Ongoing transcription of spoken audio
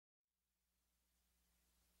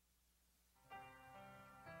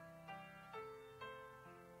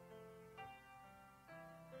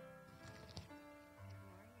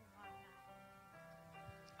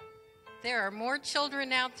There are more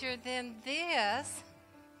children out there than this.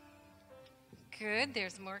 Good,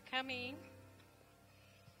 there's more coming.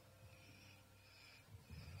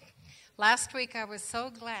 Last week I was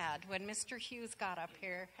so glad when Mr. Hughes got up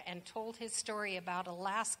here and told his story about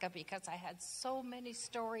Alaska because I had so many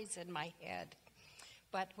stories in my head.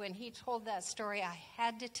 But when he told that story, I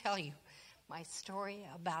had to tell you my story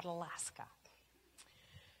about Alaska.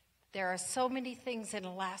 There are so many things in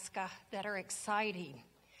Alaska that are exciting.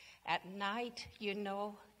 At night, you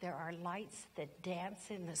know, there are lights that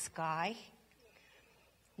dance in the sky.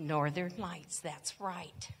 Northern lights, that's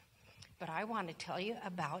right. But I want to tell you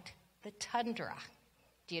about the tundra.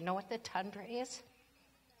 Do you know what the tundra is?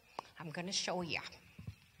 I'm going to show you.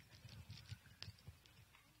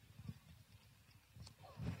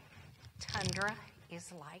 Tundra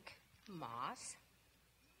is like moss,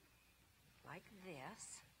 like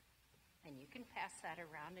this. And you can pass that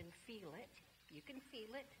around and feel it. You can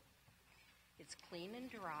feel it. It's clean and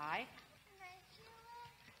dry. Can I feel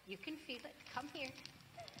it? You can feel it. Come here.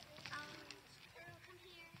 Come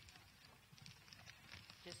here.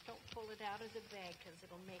 Just don't pull it out of the bag because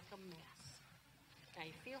it'll make a mess. Now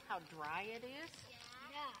you feel how dry it is?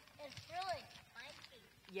 Yeah, it's really spiky.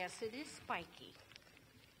 Yes, it is spiky.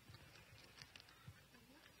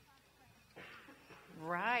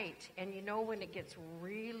 Right. And you know when it gets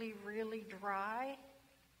really, really dry?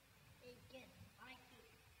 It gets spiky.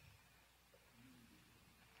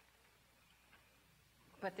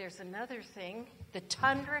 But there's another thing. The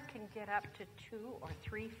tundra can get up to 2 or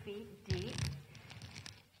 3 feet deep.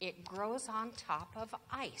 It grows on top of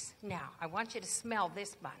ice. Now, I want you to smell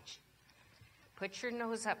this bunch. Put your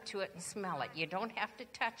nose up to it and smell it. You don't have to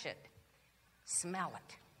touch it. Smell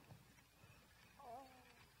it.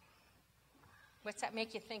 What's that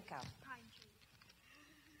make you think of? Pine tree.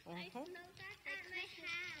 Mm-hmm. I smell that at my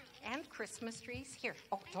house. And Christmas trees. Here.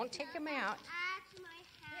 Oh, don't take them out. At my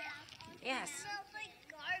house. Yes. It smells like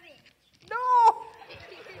garbage. No!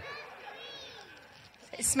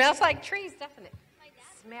 It smells like trees, doesn't it?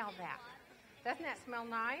 Smell that. Doesn't that smell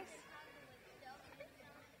nice?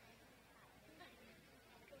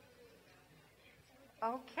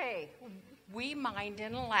 Okay. We mined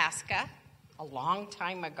in Alaska a long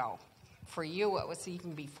time ago. For you, it was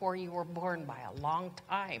even before you were born by a long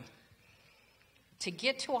time. To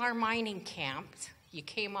get to our mining camps, you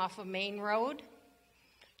came off a main road.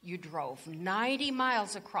 You drove 90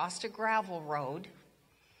 miles across a gravel road,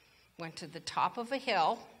 went to the top of a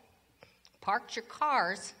hill, parked your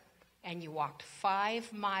cars, and you walked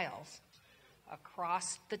 5 miles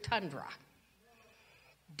across the tundra,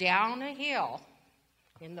 down a hill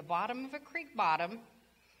in the bottom of a creek bottom,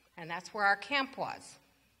 and that's where our camp was.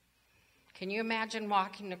 Can you imagine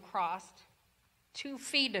walking across 2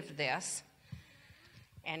 feet of this,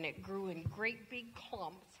 and it grew in great big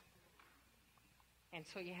clumps, and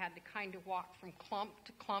so you had to kind of walk from clump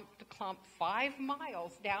to clump to clump 5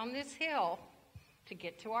 miles down this hill to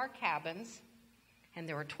get to our cabins, and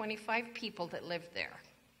there were 25 people that lived there.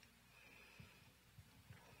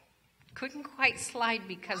 Couldn't quite slide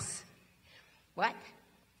because, what?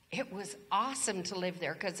 It was awesome to live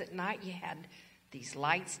there because at night you had these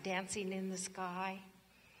lights dancing in the sky,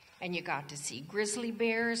 and you got to see grizzly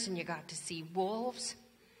bears, and you got to see wolves,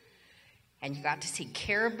 and you got to see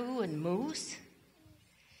caribou and moose.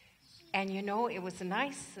 And you know, it was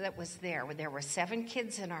nice that was there. There were 7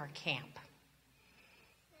 kids in our camp.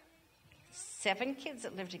 7 kids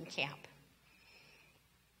that lived in camp.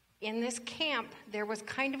 In this camp, there was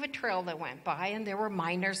kind of a trail that went by, and there were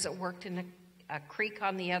miners that worked in a creek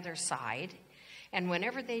on the other side. And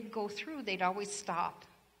whenever they'd go through, they'd always stop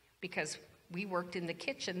because we worked in the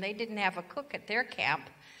kitchen. They didn't have a cook at their camp,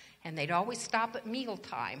 and they'd always stop at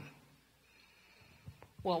mealtime.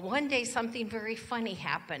 Well, one day something very funny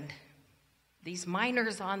happened. These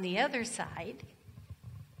miners on the other side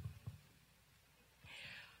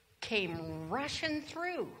came rushing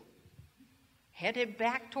through, headed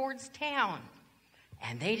back towards town,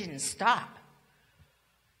 and they didn't stop.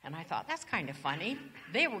 And I thought, that's kind of funny.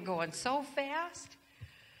 They were going so fast.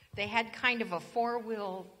 They had kind of a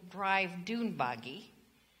 4-wheel drive dune buggy.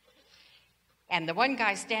 And the one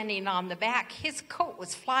guy standing on the back, his coat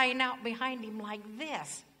was flying out behind him like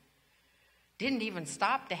this. Didn't even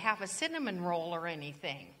stop to have a cinnamon roll or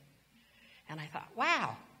anything. And I thought,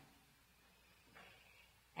 wow.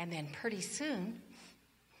 And then pretty soon,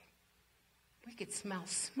 we could smell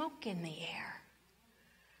smoke in the air.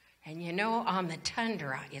 And you know, on the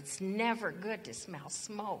tundra, it's never good to smell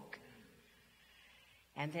smoke.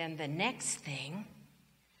 And then the next thing,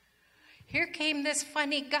 here came this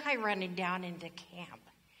funny guy running down into camp.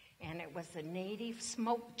 And it was a native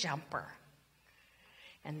smoke jumper.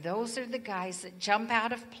 And those are the guys that jump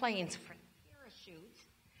out of planes for parachutes.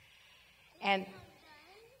 And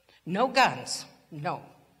no guns, no.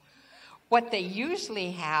 What they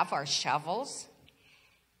usually have are shovels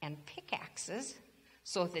and pickaxes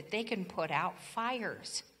so that they can put out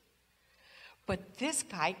fires. But this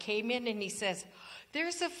guy came in and he says,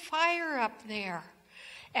 "There's a fire up there."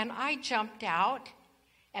 And I jumped out,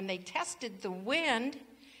 and they tested the wind,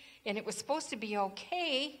 and it was supposed to be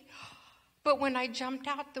okay. But when I jumped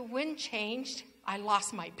out, the wind changed. I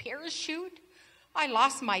lost my parachute. I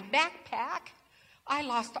lost my backpack. I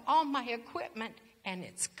lost all my equipment, and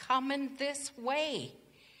it's coming this way.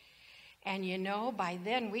 And you know, by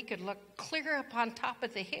then we could look clear up on top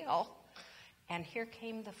of the hill, and here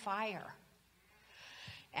came the fire.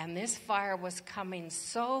 And this fire was coming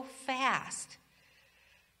so fast.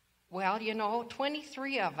 Well, you know,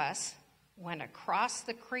 23 of us went across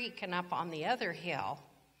the creek and up on the other hill.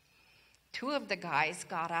 2 of the guys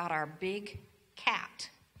got out our big cat.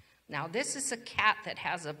 Now, this is a cat that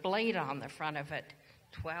has a blade on the front of it,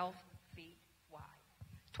 12 feet wide.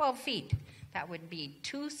 12 feet. That would be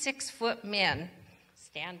 2 6-foot men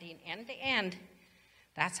standing end to end.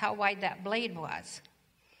 That's how wide that blade was.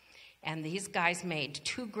 And these guys made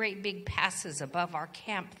 2 great big passes above our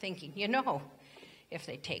camp, thinking, you know, if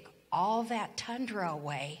they take all that tundra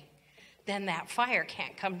away, then that fire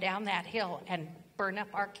can't come down that hill and burn up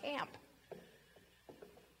our camp.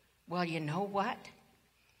 Well, you know what?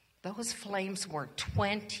 Those flames were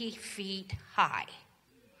 20 feet high.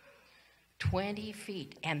 20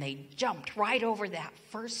 feet. And they jumped right over that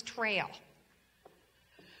first trail.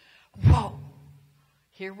 Whoa.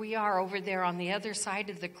 Here we are over there on the other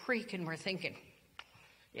side of the creek, and we're thinking,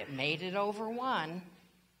 it made it over one.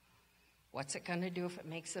 What's it going to do if it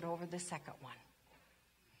makes it over the second one?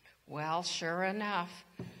 Well, sure enough,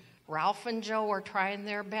 Ralph and Joe are trying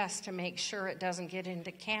their best to make sure it doesn't get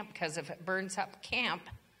into camp, because if it burns up camp,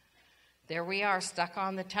 there we are stuck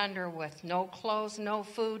on the tundra with no clothes, no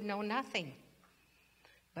food, no nothing.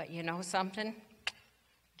 But you know something?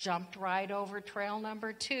 Jumped right over trail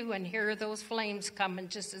number 2, and here are those flames coming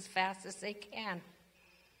just as fast as they can.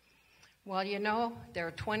 Well, you know, there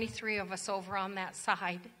are 23 of us over on that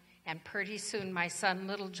side, and pretty soon my son,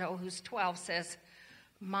 little Joe, who's 12, says,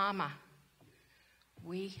 "Mama,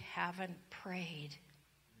 we haven't prayed."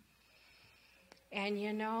 And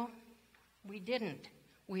you know, we didn't.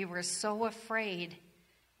 We were so afraid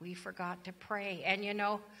we forgot to pray. And you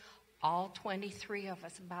know, all 23 of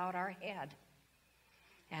us bowed our head.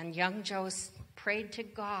 And young Joe prayed to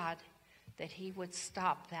God that he would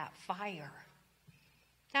stop that fire.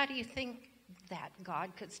 Now, do you think that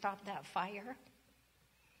God could stop that fire?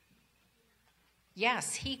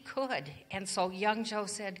 Yes, he could. And so young Joe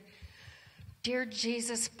said, "Dear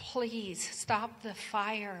Jesus, please stop the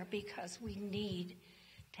fire, because we need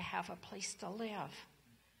to have a place to live."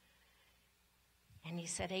 And he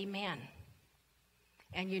said, "Amen."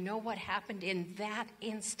 And you know what happened in that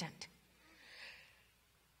instant?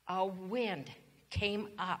 A wind came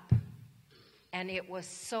up, and it was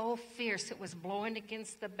so fierce. It was blowing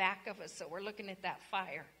against the back of us, so we're looking at that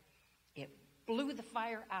fire. It blew the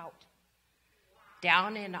fire out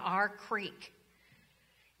down in our creek.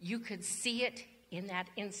 You could see it in that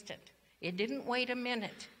instant. It didn't wait a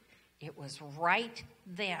minute. It was right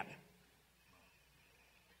then.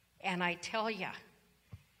 And I tell you,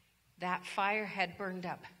 that fire had burned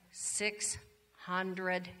up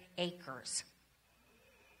 600 acres.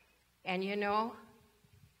 And you know,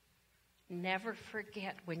 never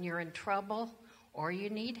forget when you're in trouble or you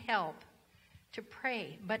need help to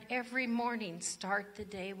pray. But every morning, start the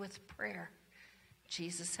day with prayer.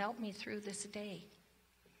 Jesus, help me through this day.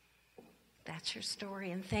 That's your story,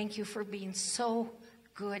 and thank you for being so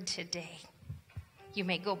good today. You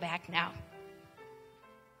may go back now.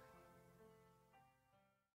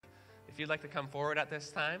 If you'd like to come forward at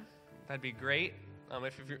this time, that'd be great.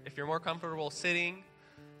 If you're more comfortable sitting,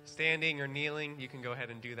 standing, or kneeling, you can go ahead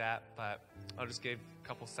and do that. But I'll just give a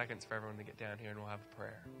couple seconds for everyone to get down here, and we'll have a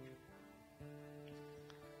prayer.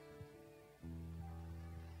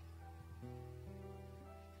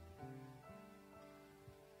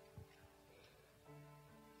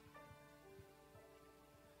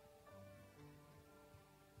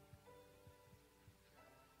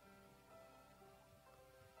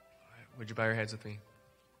 Would you bow your heads with me?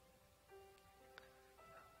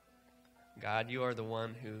 God, you are the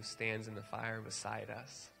one who stands in the fire beside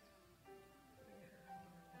us.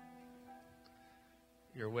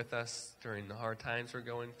 You're with us during the hard times we're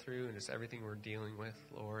going through and just everything we're dealing with,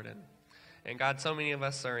 Lord. And God, so many of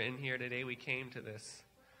us are in here today. We came to this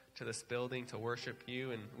building to worship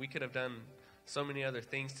you, and we could have done so many other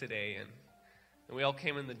things today. And And we all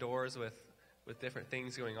came in the doors with different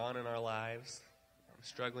things going on in our lives,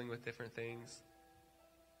 struggling with different things.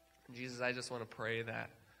 And Jesus, I just want to pray that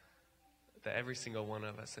every single one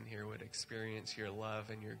of us in here would experience your love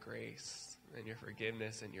and your grace and your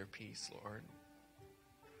forgiveness and your peace, Lord.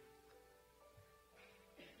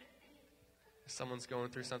 If someone's going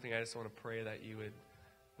through something, I just want to pray that you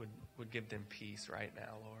would give them peace right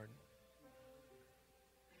now, Lord.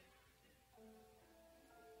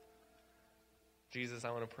 Jesus,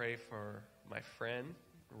 I want to pray for my friend,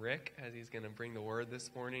 Rick, as he's going to bring the word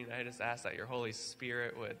this morning. I just ask that your Holy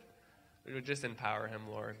Spirit would just empower him,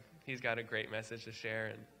 Lord. He's got a great message to share,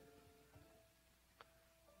 and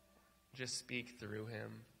just speak through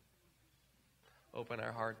him. Open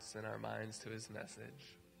our hearts and our minds to his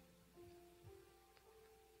message.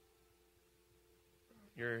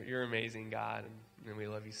 You're amazing, God, and we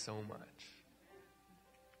love you so much.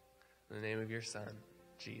 In the name of your Son,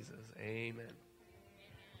 Jesus, amen.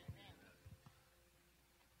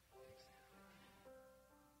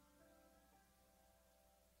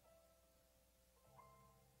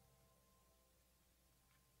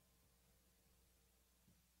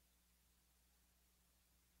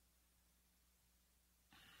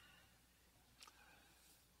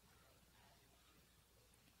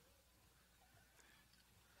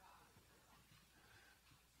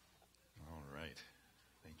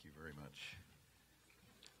 Thank you very much.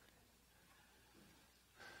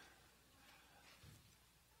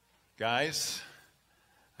 Guys,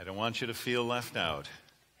 I don't want you to feel left out.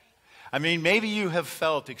 I mean, maybe you have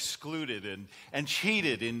felt excluded and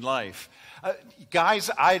cheated in life. Guys,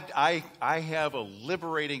 I have a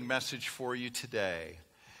liberating message for you today.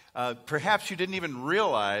 Perhaps you didn't even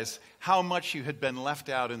realize how much you had been left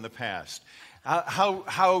out in the past.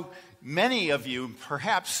 How many of you,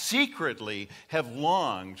 perhaps secretly, have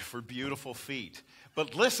longed for beautiful feet.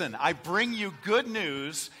 But listen, I bring you good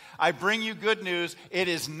news. It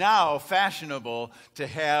is now fashionable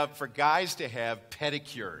for guys to have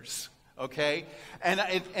pedicures. Okay? And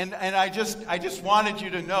I just wanted you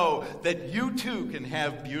to know that you too can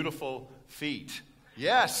have beautiful feet.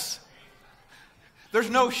 Yes. There's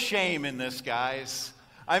no shame in this, guys.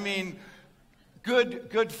 I mean,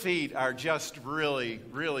 good feet are just really,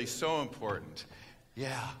 really so important.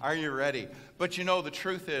 Yeah, are you ready? But you know, the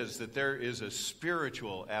truth is that there is a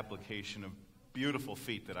spiritual application of beautiful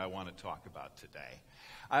feet that I want to talk about today.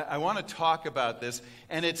 I want to talk about this,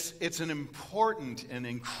 and it's an important and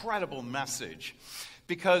incredible message,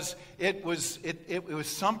 because it was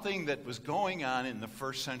something that was going on in the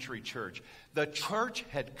first century church. The church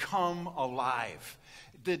had come alive.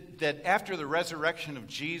 That after the resurrection of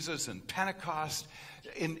Jesus and Pentecost,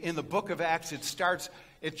 in the book of Acts,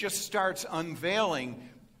 it just starts unveiling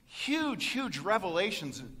huge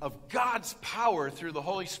revelations of God's power through the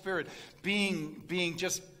Holy Spirit being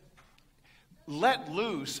just let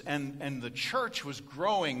loose, and the church was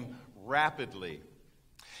growing rapidly.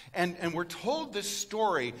 And we're told this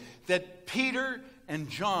story that Peter and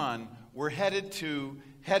John were headed to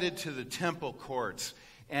the temple courts.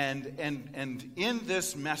 And in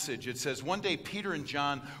this message, it says, one day Peter and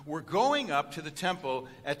John were going up to the temple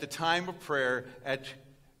at the time of prayer at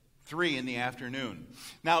 3 in the afternoon.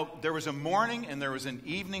 Now, there was a morning and there was an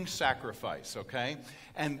evening sacrifice, okay?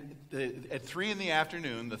 And at 3 in the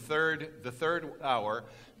afternoon, the third hour,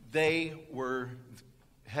 they were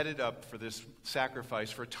headed up for this sacrifice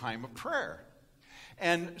for a time of prayer.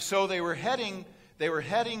 And so they were heading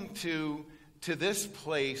to this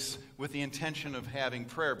place with the intention of having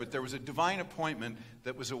prayer, but there was a divine appointment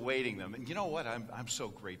that was awaiting them. And you know what? I'm so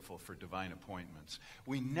grateful for divine appointments.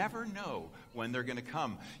 We never know when they're going to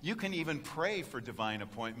come. You can even pray for divine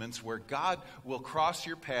appointments where God will cross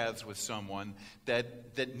your paths with someone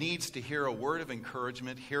that needs to hear a word of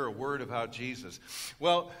encouragement, hear a word about Jesus.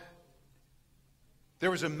 Well, there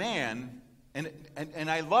was a man, and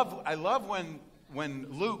I love when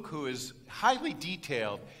Luke, who is highly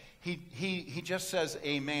detailed, he just says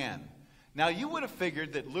amen. Now, you would have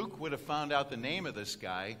figured that Luke would have found out the name of this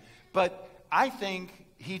guy, but I think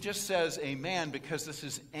he just says amen because this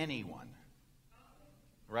is anyone,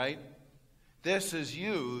 right? This is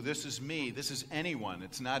you, this is me, this is anyone.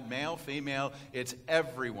 It's not male, female, it's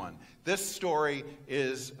everyone. This story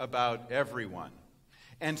is about everyone.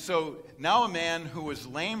 And so now a man who was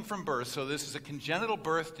lame from birth, so this is a congenital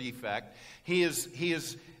birth defect, he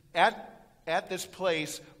is at this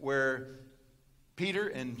place where Peter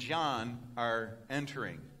and John are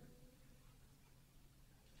entering.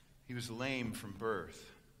 He was lame from birth.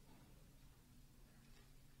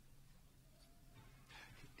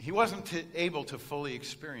 He wasn't able to fully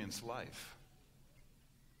experience life.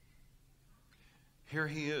 Here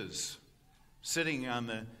he is, sitting on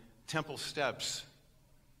the temple steps.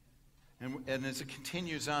 And as it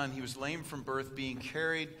continues on, he was lame from birth, being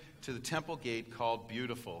carried to the temple gate called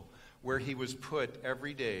Beautiful, where he was put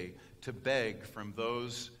every day to beg from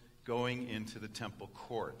those going into the temple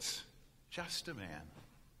courts. Just a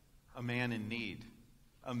man in need,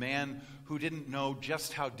 a man who didn't know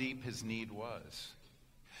just how deep his need was,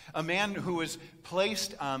 a man who was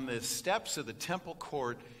placed on the steps of the temple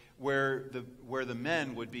court where the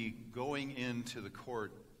men would be going into the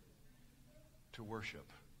court to worship.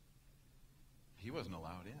 He wasn't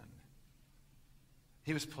allowed in.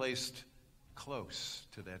 He was placed close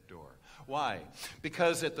to that door. Why?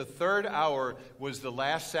 Because at the third hour was the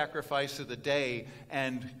last sacrifice of the day,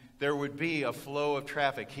 and there would be a flow of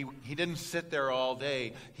traffic. He didn't sit there all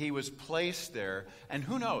day. He was placed there. And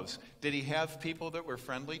who knows? Did he have people that were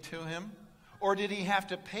friendly to him? Or did he have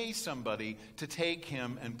to pay somebody to take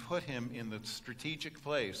him and put him in the strategic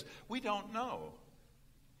place? We don't know.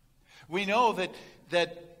 We know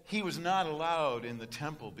that he was not allowed in the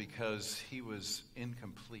temple because he was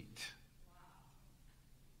incomplete.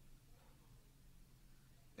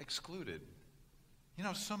 Excluded. You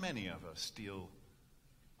know, so many of us deal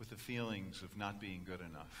with the feelings of not being good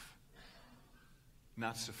enough,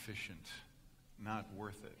 not sufficient, not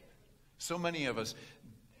worth it. So many of us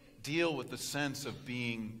deal with the sense of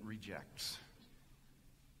being rejects.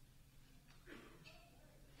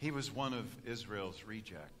 He was one of Israel's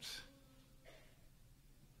rejects.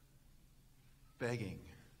 Begging.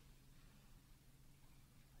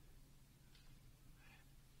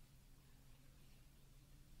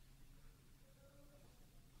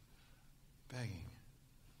 Begging.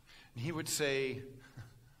 And he would say,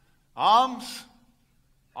 alms,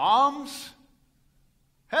 alms,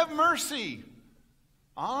 have mercy,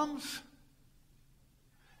 alms.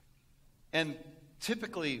 And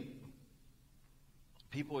typically,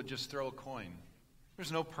 people would just throw a coin.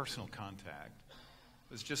 There's no personal contact.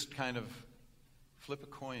 It was just kind of flip a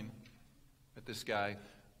coin at this guy.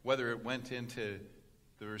 Whether it went into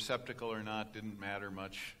the receptacle or not didn't matter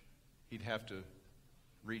much. He'd have to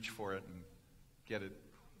reach for it and get it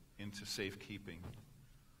into safekeeping.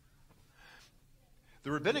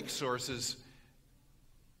 The rabbinic sources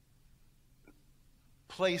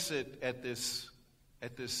place it at this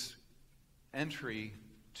entry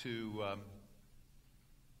to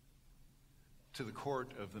the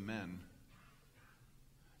court of the men.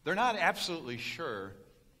 They're not absolutely sure,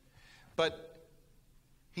 but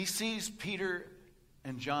he sees Peter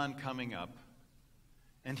and John coming up,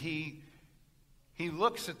 and he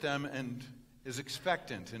looks at them and is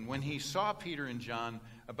expectant. And when he saw Peter and John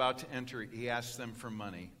about to enter, he asked them for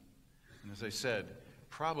money. And as I said,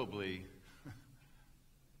 probably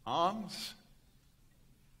alms.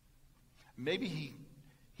 Maybe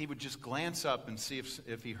he would just glance up and see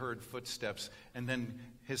if he heard footsteps, and then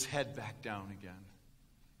his head back down again.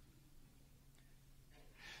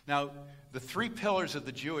 Now, the three pillars of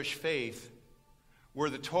the Jewish faith were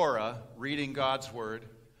the Torah, reading God's word,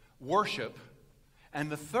 worship, and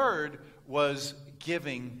the third was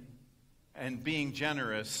giving and being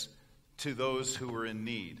generous to those who were in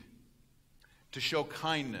need, to show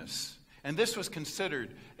kindness. And this was considered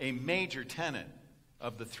a major tenet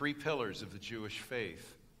of the three pillars of the Jewish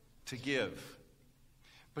faith, to give.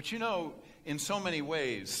 But you know, in so many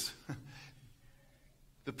ways,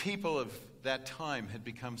 the people of that time had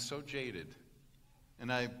become so jaded.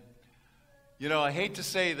 And I hate to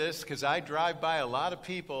say this because I drive by a lot of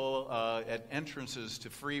people at entrances to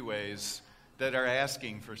freeways that are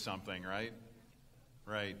asking for something, right?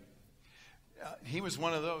 Right. He was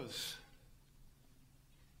one of those.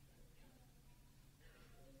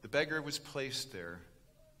 The beggar was placed there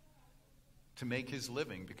to make his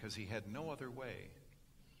living because he had no other way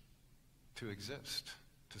to exist,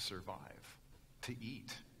 to survive, to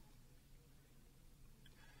eat.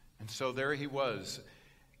 And so there he was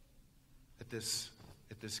at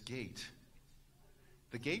this gate.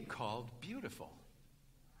 The gate called Beautiful.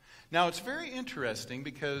 Now it's very interesting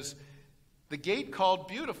because the gate called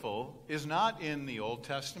Beautiful is not in the Old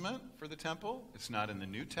Testament for the temple. It's not in the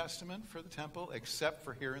New Testament for the temple, except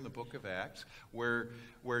for here in the book of Acts, where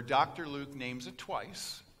Dr. Luke names it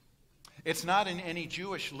twice. It's not in any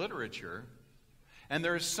Jewish literature. And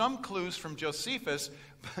there are some clues from Josephus,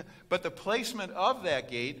 but the placement of that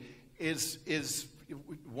gate is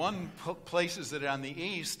one places it on the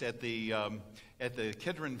east at the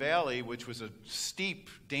Kidron Valley, which was a steep,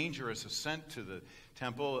 dangerous ascent to the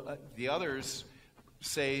temple. The others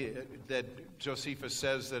say that Josephus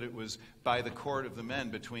says that it was by the court of the men,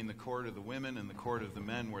 between the court of the women and the court of the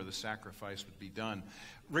men, where the sacrifice would be done.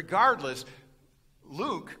 Regardless,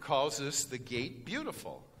 Luke calls this the gate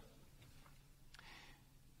beautiful.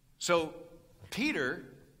 So Peter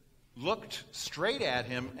looked straight at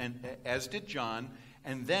him, and as did John,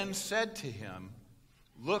 and then said to him,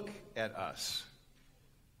 "Look at us."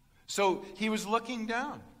 So he was looking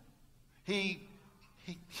down. He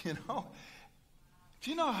you know,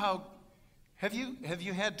 do you know how, have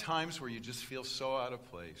you had times where you just feel so out of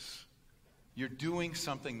place? You're doing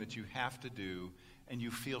something that you have to do, and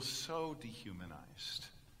you feel so dehumanized.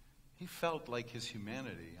 He felt like his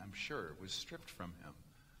humanity, I'm sure, was stripped from him.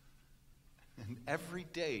 And every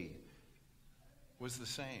day was the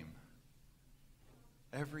same.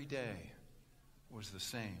 Every day was the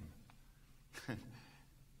same.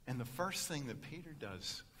 And the first thing that Peter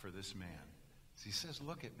does for this man is he says,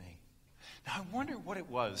 "Look at me." Now I wonder what it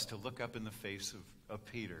was to look up in the face of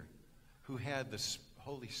Peter, who had the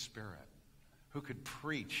Holy Spirit, who could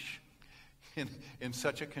preach in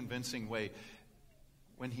such a convincing way.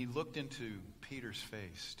 When he looked into Peter's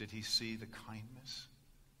face, did he see the kindness,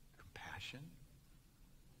 compassion,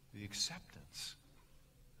 the acceptance?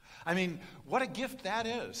 I mean, what a gift that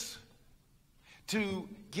is, to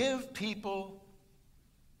give people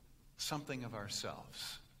something of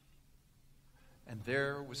ourselves. And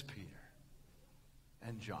there was Peter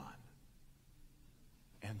and John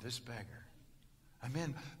and this beggar. I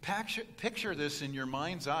mean, picture this in your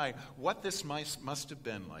mind's eye, what this must have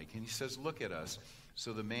been like. And he says, "Look at us."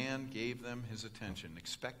 So the man gave them his attention,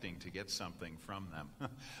 expecting to get something from them.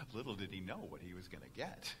 Little did he know what he was going to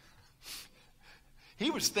get. He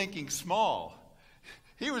was thinking small.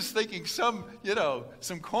 He was thinking some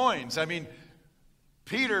coins. I mean,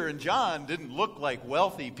 Peter and John didn't look like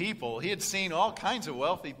wealthy people. He had seen all kinds of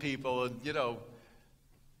wealthy people, and,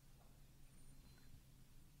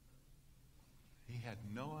 he had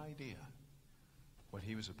no idea what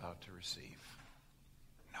he was about to receive.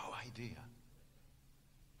 No idea.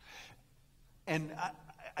 And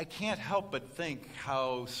I can't help but think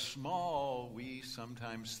how small we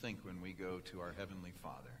sometimes think when we go to our Heavenly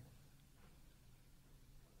Father.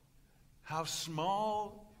 How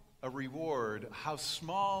small a reward, how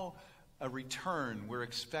small a return we're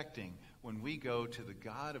expecting when we go to the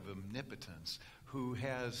God of omnipotence who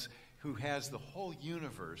has the whole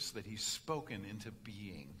universe that He's spoken into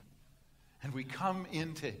being. And we come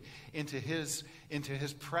into his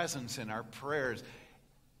presence in our prayers.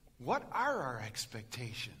 What are our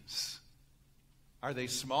expectations? Are they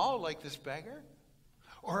small like this beggar?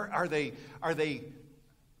 Or are they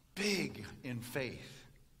big in faith?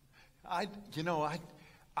 I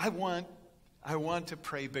want to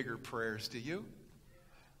pray bigger prayers. Do you?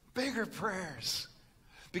 Bigger prayers.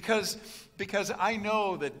 Because I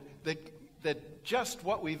know that just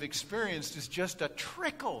what we've experienced is just a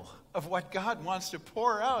trickle of what God wants to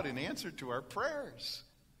pour out in answer to our prayers.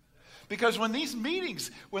 Because when these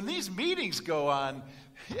meetings go on,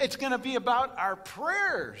 it's going to be about our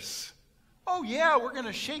prayers. Oh yeah, we're going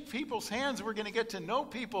to shake people's hands, we're going to get to know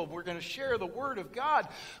people, we're going to share the Word of God.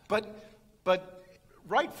 But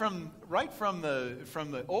right from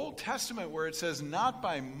the Old Testament, where it says, "Not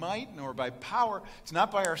by might nor by power," it's not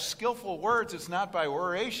by our skillful words, it's not by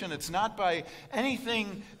oration, it's not by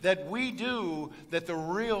anything that we do that the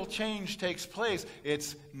real change takes place.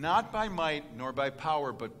 It's not by might nor by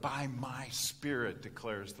power, but by my Spirit,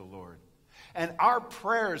 declares the Lord. And our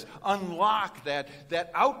prayers unlock that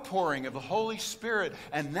outpouring of the Holy Spirit,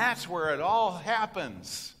 and that's where it all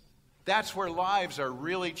happens. That's where lives are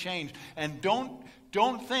really changed. And don't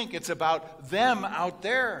think it's about them out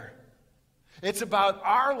there. It's about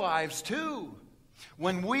our lives too.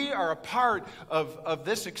 When we are a part of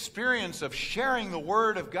this experience of sharing the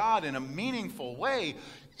Word of God in a meaningful way,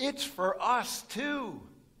 it's for us too.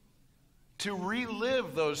 To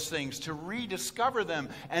relive those things, to rediscover them,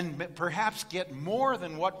 and perhaps get more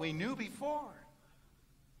than what we knew before.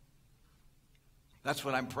 That's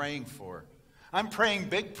what I'm praying for. I'm praying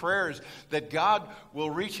big prayers that God will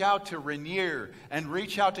reach out to Rainier and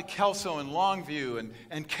reach out to Kelso and Longview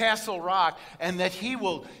and Castle Rock, and that He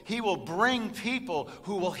will bring people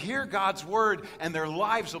who will hear God's Word and their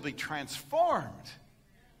lives will be transformed.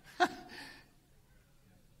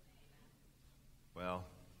 Well,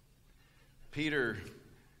 Peter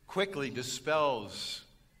quickly dispels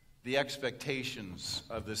the expectations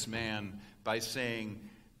of this man by saying,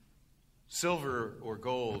 "Silver or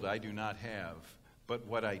gold I do not have, but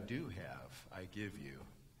what I do have I give you.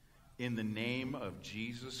 In the name of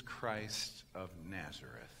Jesus Christ of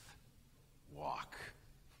Nazareth, walk."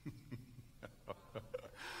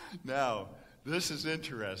 Now, this is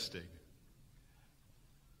interesting.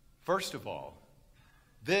 First of all,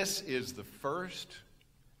 this is the first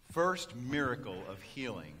miracle of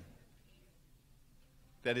healing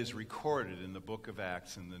that is recorded in the book of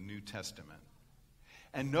Acts in the New Testament.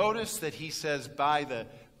 And notice that he says, by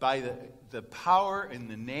the power in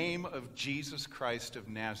the name of Jesus Christ of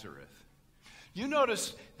Nazareth. You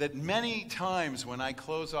notice that many times when I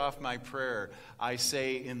close off my prayer, I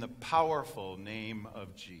say, in the powerful name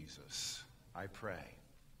of Jesus, I pray.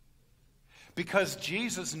 Because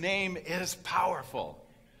Jesus' name is powerful.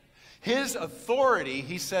 His authority,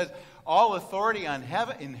 he says, all authority in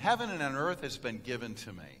heaven and on earth has been given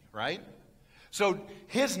to me, right? So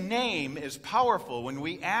his name is powerful. When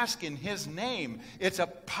we ask in his name, it's a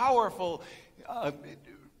powerful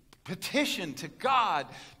petition to God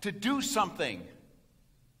to do something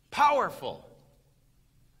powerful.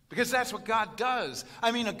 Because that's what God does.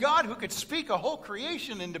 I mean, a God who could speak a whole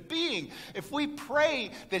creation into being, if we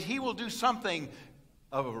pray that he will do something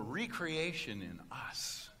of a recreation in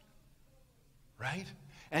us, right?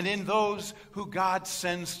 And in those who God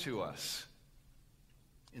sends to us.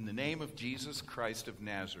 In the name of Jesus Christ of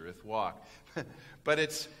Nazareth, walk. But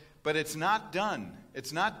it's not done.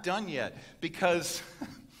 It's not done yet. Because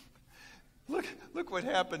look what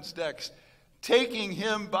happens next. Taking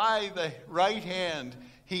him by the right hand,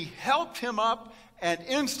 he helped him up, and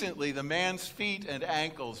instantly the man's feet and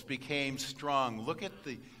ankles became strong. Look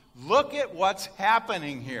at what's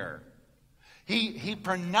happening here. He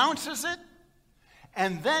pronounces it,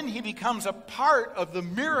 and then he becomes a part of the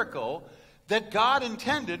miracle that God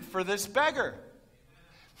intended for this beggar.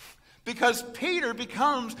 Because Peter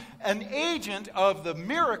becomes an agent of the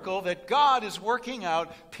miracle that God is working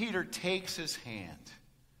out. Peter takes his hand.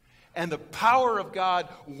 And the power of God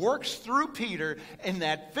works through Peter in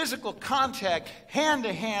that physical contact, hand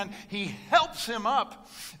to hand. He helps him up.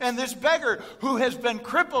 And this beggar who has been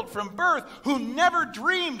crippled from birth, who never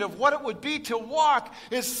dreamed of what it would be to walk,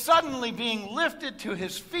 is suddenly being lifted to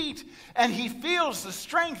his feet. And he feels the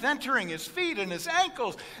strength entering his feet and his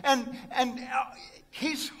ankles. And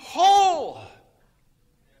he's whole.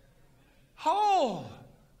 Whole.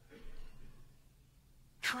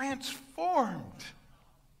 Transformed.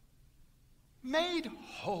 Made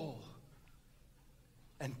whole.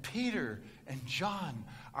 And Peter and John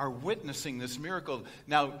are witnessing this miracle.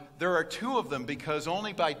 Now, there are two of them because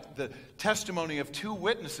only by the testimony of two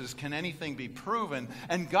witnesses can anything be proven.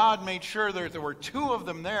 And God made sure that there were two of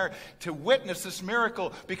them there to witness this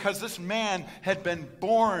miracle because this man had been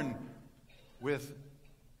born with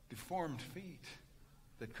deformed feet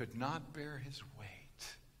that could not bear his weight.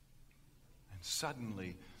 And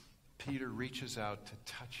suddenly, Peter reaches out to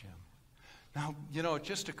touch him. Now, it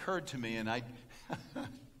just occurred to me, and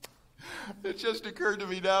it just occurred to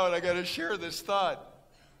me now, and I got to share this thought.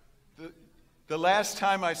 The last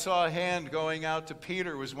time I saw a hand going out to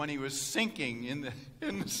Peter was when he was sinking in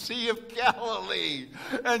the Sea of Galilee,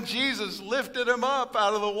 and Jesus lifted him up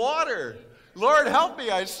out of the water. Lord, help me,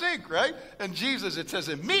 I sink, right? And Jesus, it says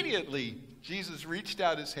immediately, Jesus reached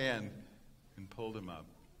out his hand and pulled him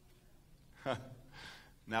up.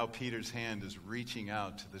 Now Peter's hand is reaching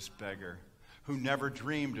out to this beggar who never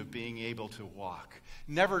dreamed of being able to walk,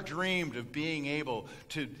 never dreamed of being able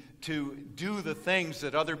to do the things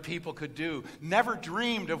that other people could do, never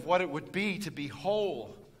dreamed of what it would be to be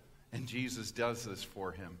whole. And Jesus does this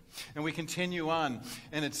for him. And we continue on,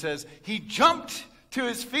 and it says, he jumped to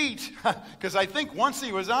his feet, because I think once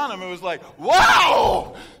he was on him, it was like,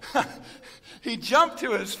 wow! He jumped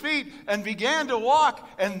to his feet and began to walk,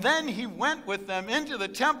 and then he went with them into the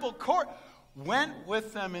temple court. Went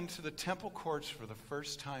with them into the temple courts for the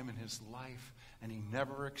first time in his life, and he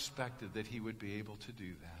never expected that he would be able to do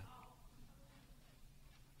that.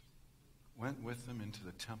 Went with them into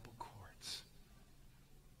the temple courts.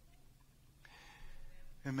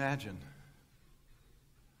 Imagine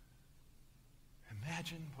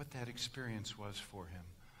what that experience was for him.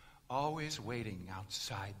 Always waiting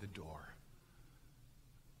outside the door.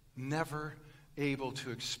 Never able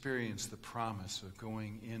to experience the promise of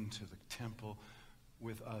going into the temple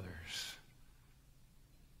with others.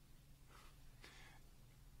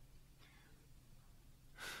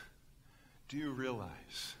 Do you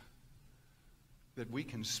realize that we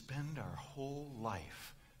can spend our whole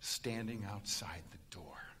life standing outside the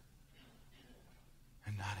door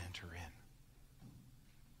and not enter in?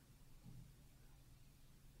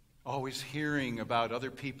 Always hearing about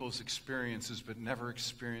other people's experiences, but never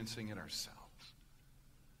experiencing it ourselves.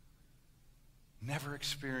 Never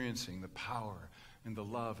experiencing the power and the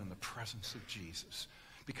love and the presence of Jesus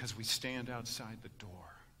because we stand outside the door.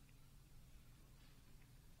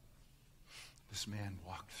 This man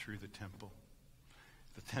walked through the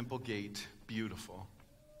temple gate, beautiful.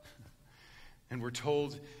 And we're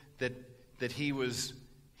told that he was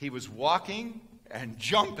walking and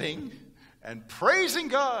jumping and praising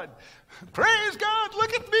God. Praise God,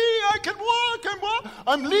 look at me, I can walk,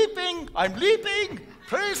 I'm leaping,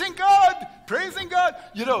 praising God, praising God.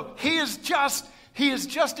 You know, he has just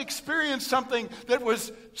experienced something that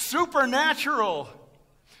was supernatural.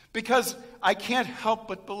 Because I can't help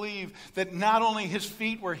but believe that not only his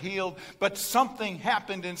feet were healed, but something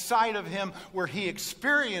happened inside of him where he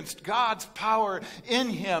experienced God's power in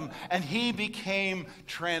him and he became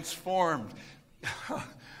transformed.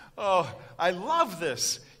 Oh, I love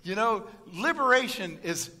this. You know, liberation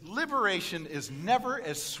is never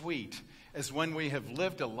as sweet as when we have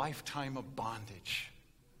lived a lifetime of bondage.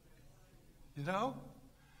 You know?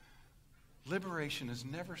 Liberation is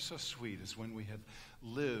never so sweet as when we have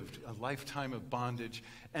lived a lifetime of bondage,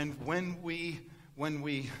 and when we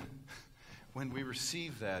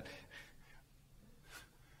receive that,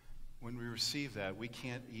 we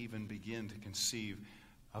can't even begin to conceive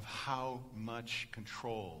of how much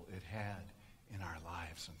control it had in our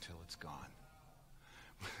lives until it's gone.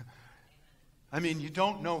 I mean, you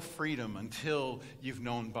don't know freedom until you've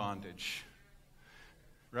known bondage,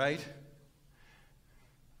 right?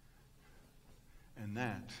 And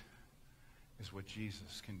that is what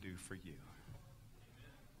Jesus can do for you.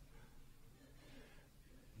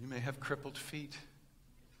 You may have crippled feet,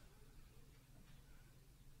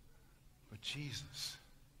 but Jesus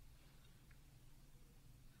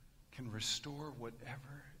can restore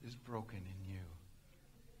whatever is broken in you.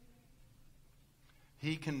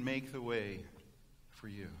 He can make the way for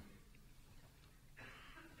you.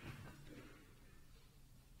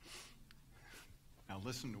 Now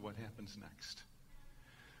listen to what happens next.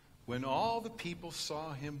 When all the people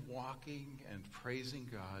saw him walking and praising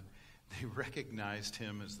God, they recognized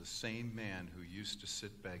him as the same man who used to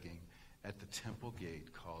sit begging at the temple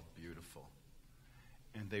gate called Beautiful.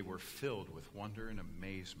 And they were filled with wonder and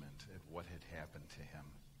amazement at what had happened to him.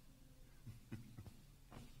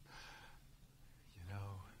 You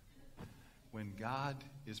know, when God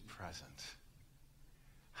is present,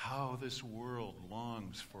 how this world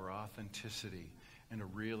longs for authenticity and a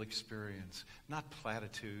real experience, not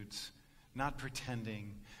platitudes, not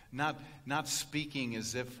pretending, not speaking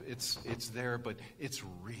as if it's there, but it's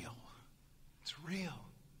real. It's real.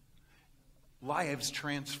 Lives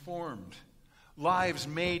transformed. Lives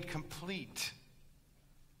made complete.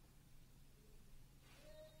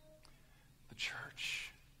 The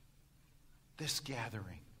church, this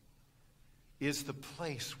gathering, is the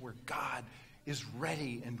place where God is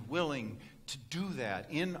ready and willing to do that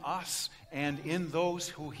in us and in those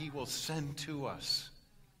who he will send to us.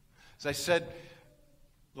 As I said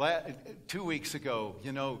 2 weeks ago,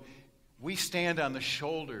 you know, we stand on the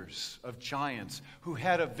shoulders of giants who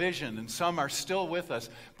had a vision, and some are still with us,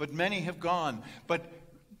 but many have gone. But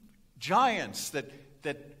giants that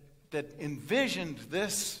envisioned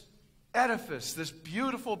this edifice, this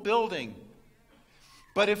beautiful building.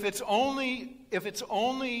 But if it's only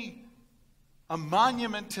a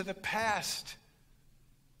monument to the past,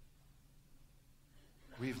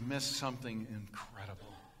 we've missed something incredible.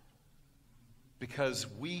 Because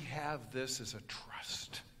we have this as a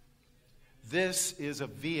trust. This is a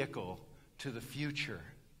vehicle to the future.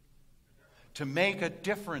 To make a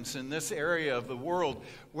difference in this area of the world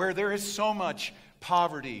where there is so much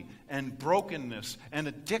poverty and brokenness and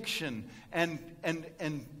addiction and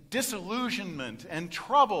disillusionment and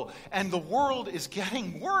trouble. And the world is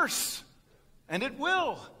getting worse. And it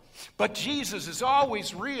will. But Jesus is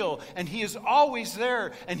always real, and he is always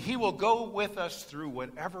there, and he will go with us through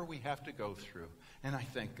whatever we have to go through. And I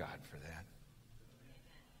thank God for that.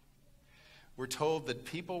 We're told that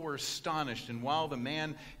people were astonished, and while the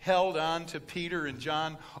man held on to Peter and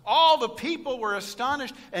John, all the people were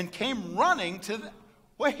astonished and came running to them.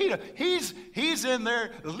 Wait, he's in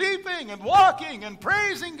there leaping and walking and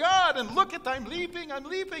praising God, and look at, I'm leaping,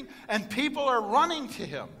 and people are running to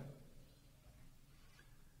him.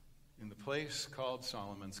 In the place called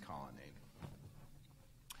Solomon's Colonnade.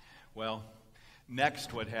 Well,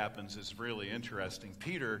 next what happens is really interesting.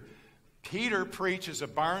 Peter preaches a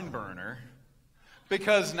barn burner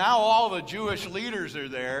because now all the Jewish leaders are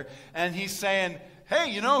there, and he's saying, hey,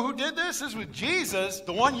 you know who did this? This is with Jesus,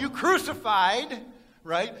 the one you crucified,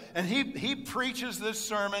 right? And he preaches this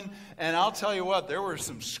sermon, and I'll tell you what, there was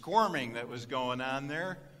some squirming that was going on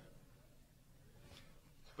there.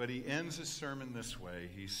 But he ends his sermon this way.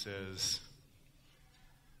 He says,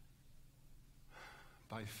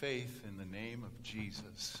 by faith in the name of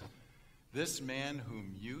Jesus, this man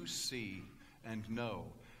whom you see and know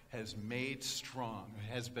has been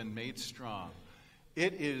made strong.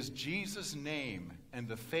 It is Jesus' name and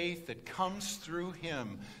the faith that comes through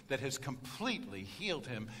him that has completely healed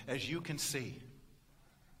him, as you can see.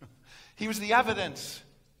 He was the evidence.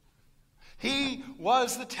 He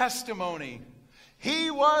was the testimony.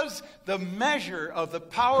 He was the measure of the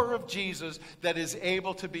power of Jesus that is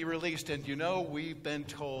able to be released. And you know, we've been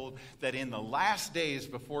told that in the last days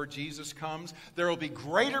before Jesus comes, there will be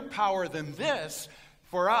greater power than this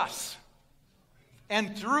for us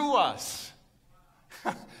and through us.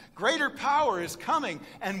 Greater power is coming,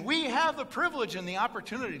 and we have the privilege and the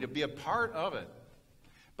opportunity to be a part of it.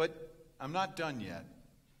 But I'm not done yet,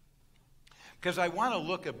 because I want to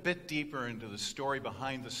look a bit deeper into the story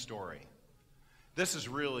behind the story. This is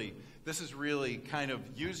really kind of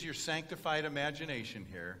use your sanctified imagination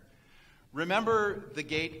here. Remember the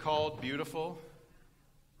gate called Beautiful,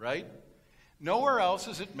 right? Nowhere else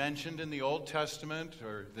is it mentioned in the Old Testament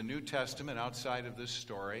or the New Testament outside of this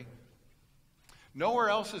story. Nowhere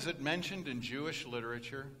else is it mentioned in Jewish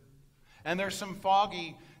literature. And there's some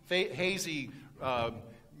foggy, hazy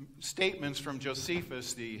statements from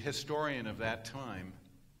Josephus, the historian of that time.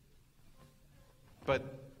 But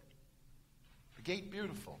the gate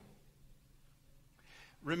Beautiful.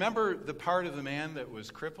 Remember the part of the man that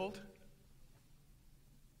was crippled?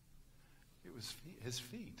 It was his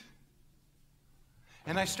feet.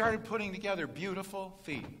 And I started putting together beautiful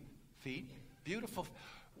feet. Feet, beautiful.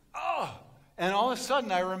 Oh! And all of a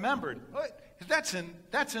sudden I remembered, that's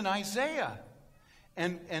in Isaiah.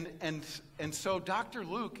 And so Dr.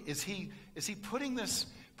 Luke, is he putting this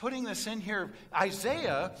in here?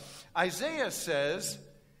 Isaiah says,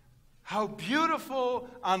 how beautiful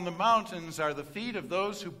on the mountains are the feet of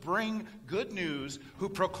those who bring good news, who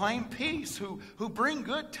proclaim peace, who bring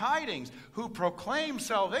good tidings, who proclaim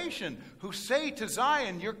salvation, who say to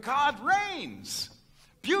Zion, your God reigns.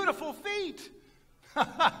 Beautiful feet.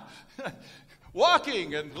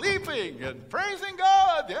 Walking and leaping and praising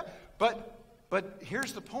God. Yeah. But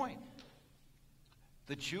here's the point.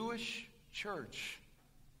 The Jewish church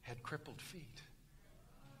had crippled feet.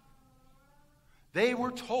 They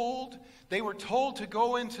were told to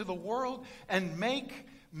go into the world and make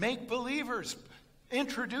believers,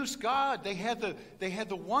 introduce God. They had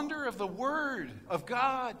the wonder of the Word of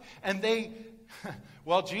God, and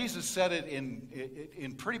well, Jesus said it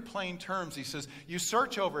in pretty plain terms. He says, you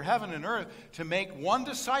search over heaven and earth to make one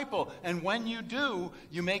disciple, and when you do,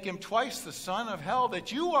 you make him twice the son of hell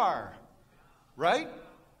that you are. Right?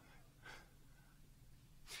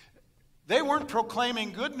 They weren't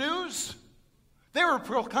proclaiming good news. They were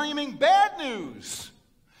proclaiming bad news.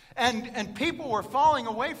 And people were falling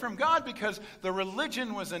away from God because the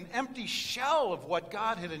religion was an empty shell of what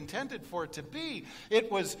God had intended for it to be.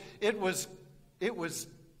 It was a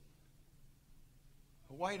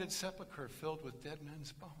whited sepulcher filled with dead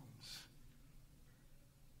men's bones.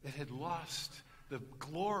 It had lost the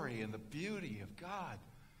glory and the beauty of God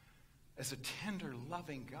as a tender,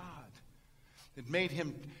 loving God. It made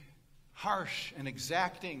him harsh and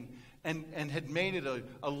exacting and had made it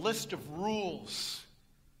a list of rules.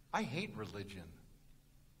 I hate religion,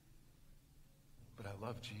 but I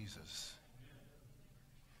love Jesus.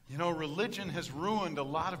 You know, religion has ruined a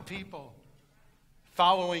lot of people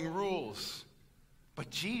following rules. But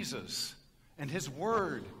Jesus and his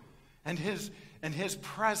word and his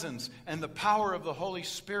presence and the power of the Holy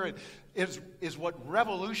Spirit is what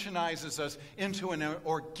revolutionizes us into an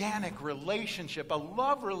organic relationship, a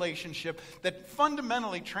love relationship that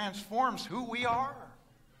fundamentally transforms who we are.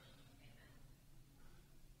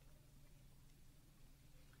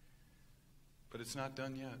 But it's not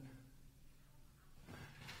done yet.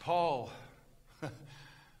 Paul,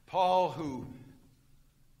 who,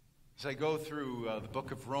 as I go through the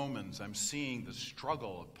book of Romans, I'm seeing the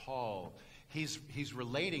struggle of Paul. He's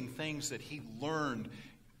relating things that he learned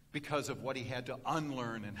because of what he had to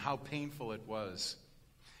unlearn and how painful it was.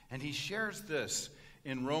 And he shares this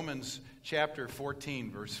in Romans chapter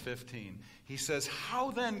 14, verse 15. He says,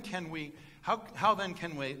 How then can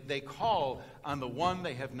they call on the one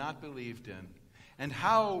they have not believed in? And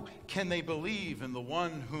how can they believe in the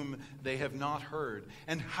one whom they have not heard?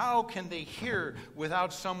 And how can they hear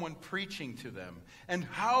without someone preaching to them? And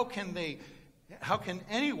how can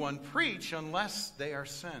anyone preach unless they are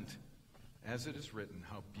sent? As it is written,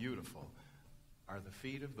 how beautiful are the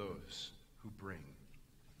feet of those who bring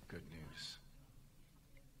good news.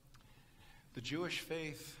 The Jewish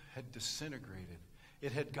faith had disintegrated.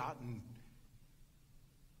 It had gotten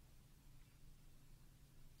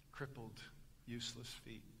crippled, useless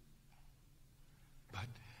feet. But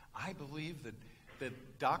I believe that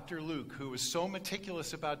Dr. Luke, who is so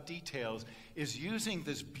meticulous about details, is using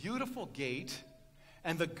this beautiful gate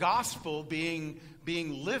and the gospel being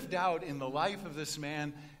lived out in the life of this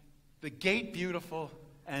man, the gate beautiful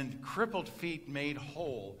and crippled feet made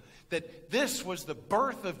whole. That this was the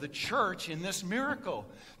birth of the church in this miracle.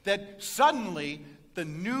 That suddenly the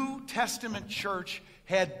New Testament church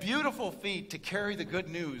had beautiful feet to carry the good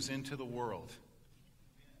news into the world.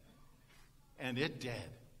 And it did.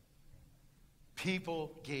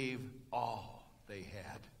 People gave all they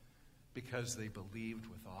had because they believed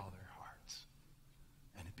with all their hearts.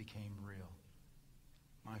 And it became real.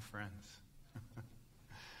 My friends,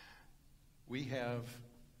 we have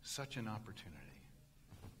such an opportunity.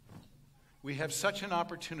 We have such an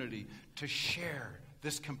opportunity to share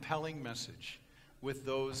this compelling message with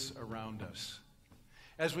those around us.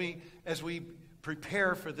 As we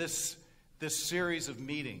prepare for this series of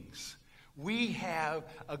meetings, we have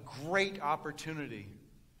a great opportunity.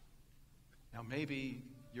 Now, maybe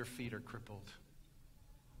your feet are crippled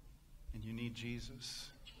and you need Jesus.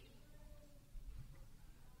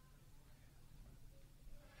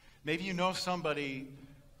 Maybe you know somebody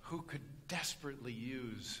who could desperately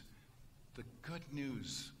use the good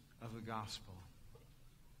news of the gospel.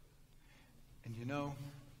 And you know,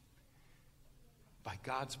 by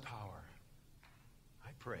God's power, I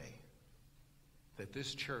pray that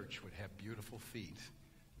this church would have beautiful feet,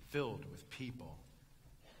 filled with people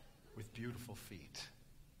with beautiful feet.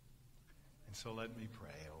 And so let me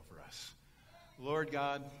pray over us. Lord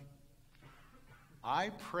God,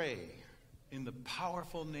 I pray in the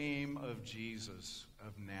powerful name of Jesus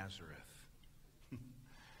of Nazareth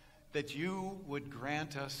that you would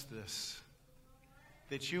grant us this,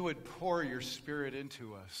 that you would pour your Spirit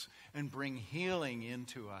into us and bring healing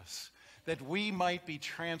into us, that we might be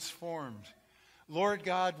transformed. Lord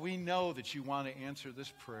God, we know that you want to answer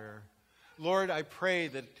this prayer. Lord, I pray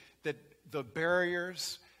that the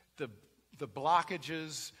barriers, the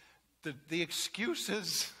blockages, the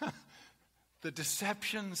excuses, the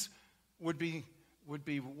deceptions would be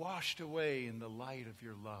washed away in the light of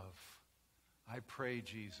your love. I pray,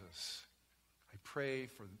 Jesus, I pray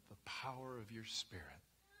for the power of your Spirit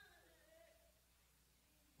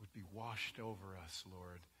would be washed over us,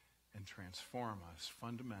 Lord, and transform us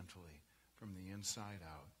fundamentally from the inside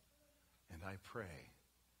out. And I pray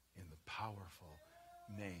in the powerful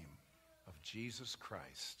name of Jesus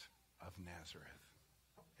Christ of Nazareth.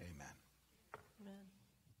 Amen. Amen.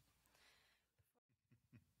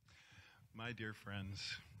 My dear friends,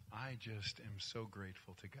 I just am so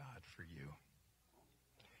grateful to God for you.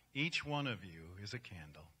 Each one of you is a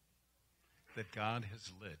candle that God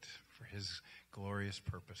has lit for his glorious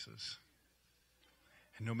purposes.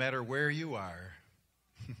 And no matter where you are,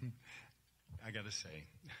 I got to say,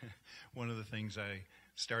 one of the things I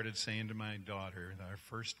started saying to my daughter, our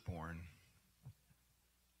firstborn,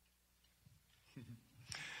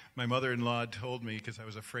 my mother-in-law told me, because I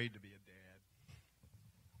was afraid to be a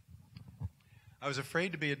dad. I was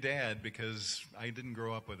afraid to be a dad because I didn't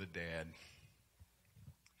grow up with a dad.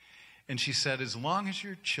 And she said, as long as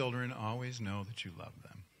your children always know that you love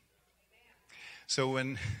them. So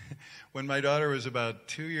when my daughter was about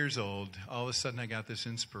 2 years old, all of a sudden I got this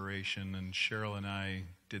inspiration, and Cheryl and I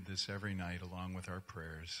did this every night along with our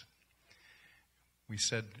prayers. I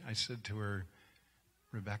said to her,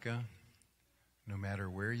 Rebecca, no matter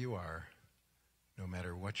where you are, no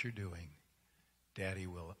matter what you're doing, Daddy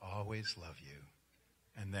will always love you,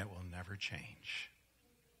 and that will never change.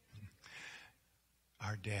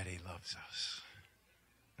 Our Daddy loves us,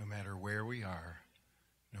 no matter where we are,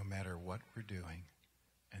 no matter what we're doing,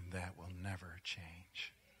 and that will never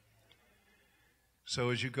change. So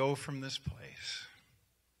as you go from this place,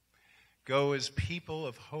 go as people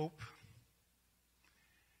of hope,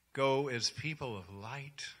 go as people of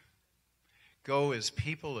light, go as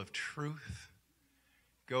people of truth,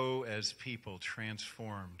 go as people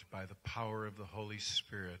transformed by the power of the Holy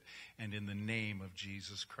Spirit and in the name of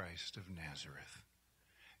Jesus Christ of Nazareth.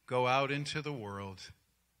 Go out into the world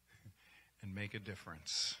and make a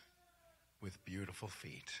difference with beautiful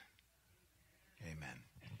feet. Amen.